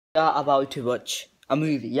We are about to watch a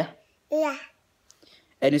movie, yeah? Yeah.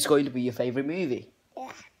 And it's going to be your favorite movie.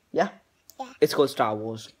 Yeah. Yeah? Yeah. It's called Star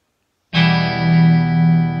Wars.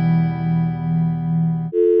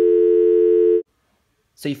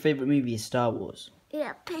 So your favorite movie is Star Wars?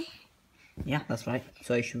 Yep. Yeah, that's right.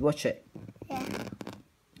 So you should watch it. Yeah.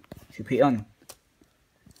 Should put it on.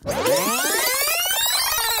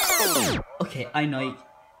 Okay, I know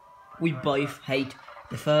we both hate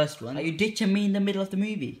the first one. Are you ditching me in the middle of the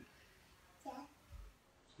movie?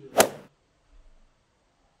 Yeah.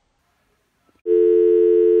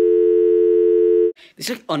 It's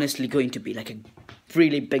like honestly going to be like a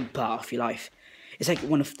really big part of your life. It's like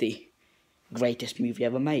one of the greatest movie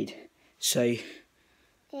ever made. So,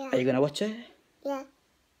 Yeah. are you gonna watch it? Yeah.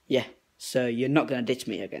 Yeah. So you're not gonna ditch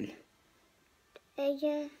me again.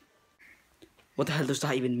 Yeah. What the hell does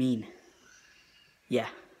that even mean? Yeah.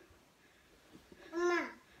 Mom.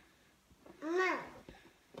 Mom.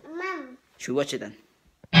 Mom. Should we watch it then?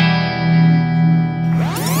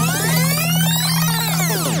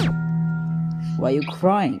 Why are you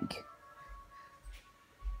crying?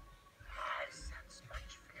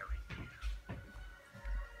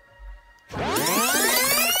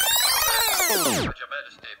 Would Your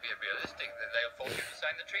Majesty be realistic that they'll force you to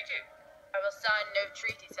sign the treaty? I will sign no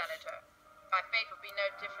treaty, Senator. My fate will be no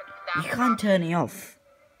different than that You of can't our turn it off.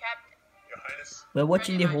 Captain. Your Highness, We're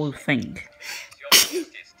watching the whole thing. Your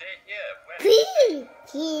Majesty stay here.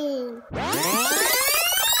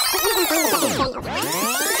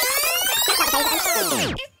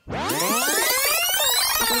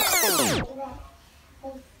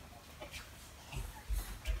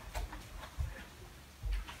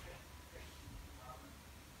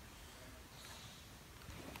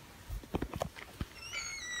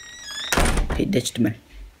 He ditched me.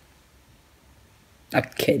 A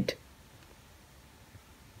kid.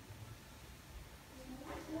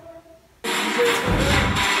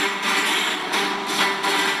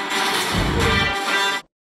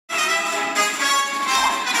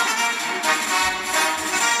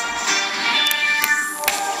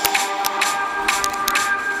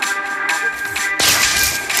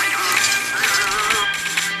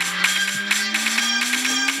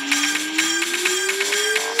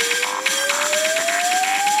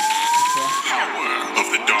 Power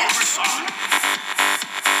of the dark side.